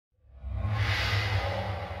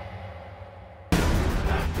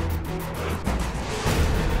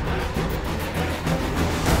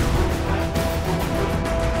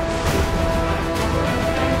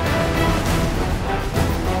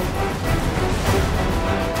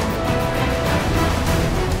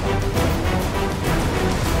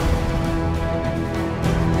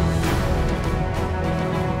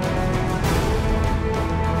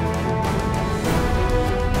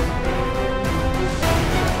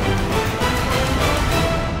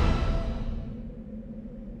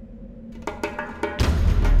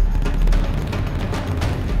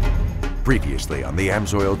Previously on the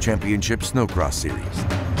AMSOIL Championship Snocross Series.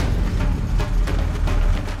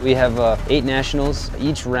 We have 8 nationals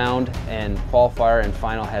each round, and qualifier and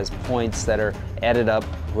final has points that are added up.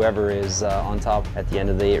 Whoever is on top at the end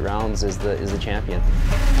of the 8 rounds is the champion.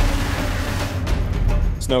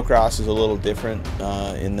 Snocross is a little different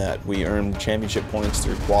in that we earn championship points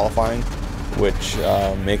through qualifying, which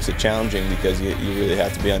makes it challenging because you really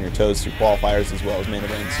have to be on your toes through qualifiers as well as main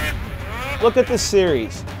events. Look at the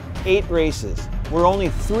series, 8 races. We're only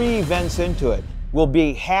 3 events into it. We'll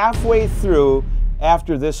be halfway through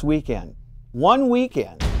after this weekend. One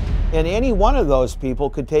weekend, and any one of those people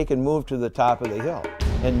could take and move to the top of the hill.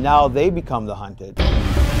 And now they become the hunted.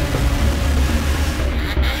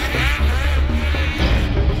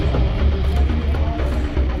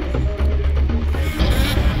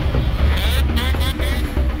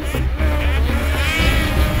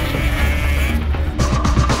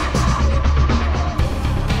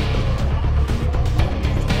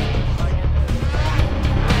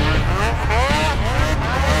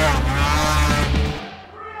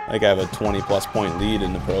 Like I have a 20+ point lead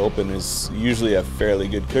in the Pro Open is usually a fairly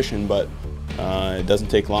good cushion, but it doesn't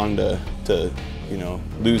take long to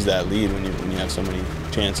lose that lead when you have so many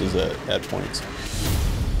chances at points.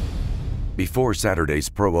 Before Saturday's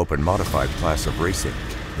Pro Open modified class of racing,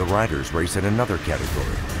 the riders race in another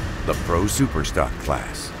category, the Pro Superstock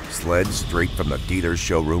class, sleds straight from the dealer's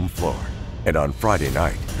showroom floor. And on Friday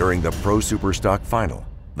night, during the Pro Superstock final,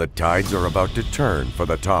 the tides are about to turn for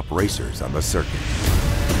the top racers on the circuit.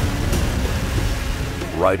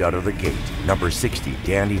 Right out of the gate, number 60,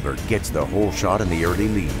 Dan Ebert, gets the whole shot in the early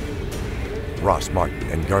lead. Ross Martin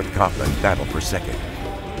and Garth Coughlin battle for second.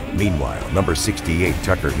 Meanwhile, number 68,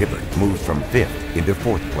 Tucker Hibbert, moves from 5th into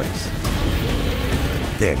 4th place.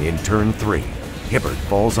 Then in turn 3, Hibbert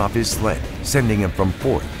falls off his sled, sending him from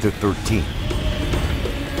 4th to 13th.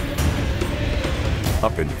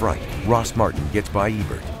 Up in front, Ross Martin gets by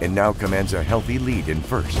Ebert and now commands a healthy lead in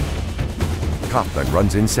 1st. Coughlin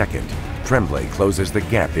runs in 2nd. Tremblay closes the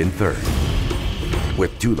gap in 3rd.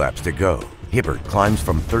 With 2 laps to go, Hibbert climbs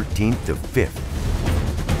from 13th to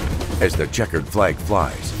 5th. As the checkered flag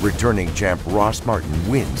flies, returning champ Ross Martin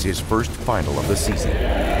wins his first final of the season.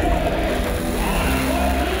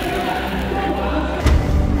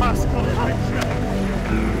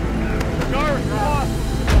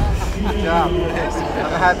 Good job.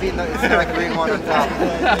 I'm happy it's not being one on top.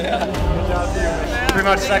 Good job, dude. Pretty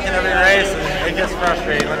much second every race, and it gets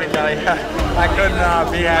frustrating, let me tell you. I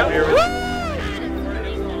couldn't be happier with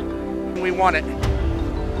it. We won it.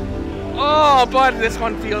 Oh, bud, this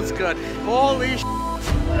one feels good. Holy sh**.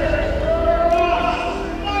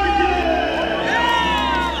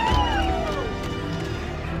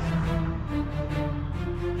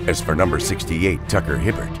 As for number 68, Tucker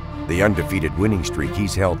Hibbert, the undefeated winning streak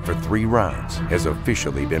he's held for 3 rounds has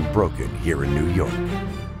officially been broken here in New York.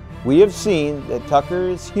 We have seen that Tucker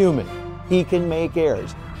is human. He can make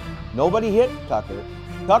errors. Nobody hit Tucker.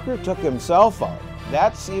 Tucker took himself out.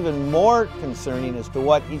 That's even more concerning as to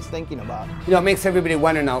what he's thinking about. You know, it makes everybody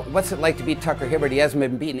wonder now, what's it like to beat Tucker Hibbert? He hasn't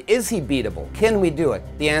been beaten. Is he beatable? Can we do it?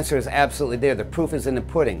 The answer is absolutely there. The proof is in the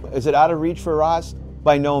pudding. Is it out of reach for Ross?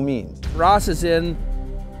 By no means. Ross is in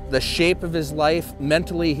the shape of his life.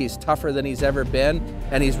 Mentally, he's tougher than he's ever been,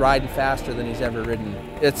 and he's riding faster than he's ever ridden.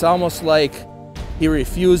 It's almost like he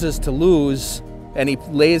refuses to lose, and he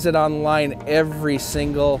lays it on the line every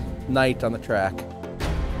single night on the track.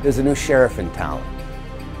 There's a new sheriff in town.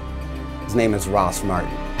 His name is Ross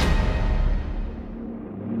Martin.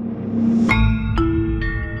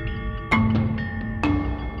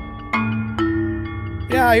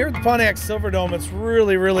 Yeah, here at the Pontiac Silverdome, it's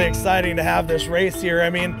really, really exciting to have this race here.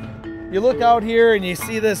 I mean, you look out here and you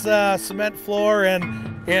see this cement floor, and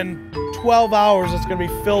in 12 hours it's going to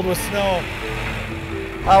be filled with snow.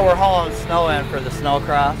 We're hauling snow in for the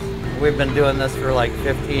Snocross. We've been doing this for like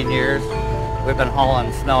 15 years. We've been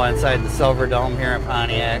hauling snow inside the Silverdome here in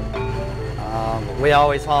Pontiac. We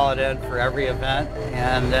always haul it in for every event,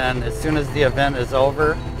 and then as soon as the event is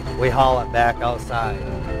over, we haul it back outside.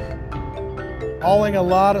 Hauling a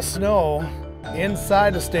lot of snow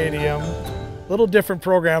inside the stadium, a little different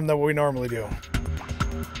program than what we normally do.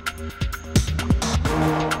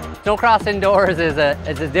 Snocross indoors is a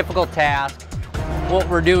difficult task. What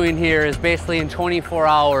we're doing here is basically in 24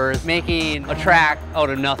 hours making a track out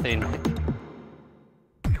of nothing.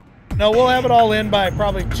 No, we'll have it all in by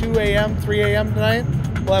probably 2 a.m., 3 a.m. tonight.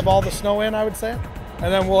 We'll have all the snow in, I would say.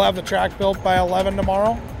 And then we'll have the track built by 11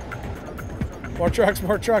 tomorrow. More trucks,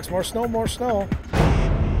 more snow, more snow.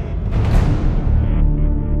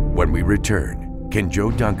 When we return, can Joe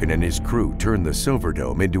Duncan and his crew turn the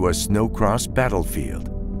Silverdome into a Snocross battlefield?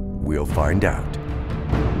 We'll find out.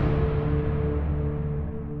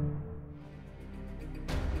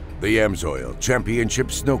 The AMSOIL Championship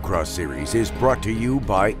Snocross Series is brought to you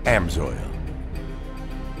by AMSOIL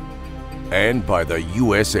and by the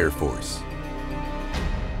U.S. Air Force.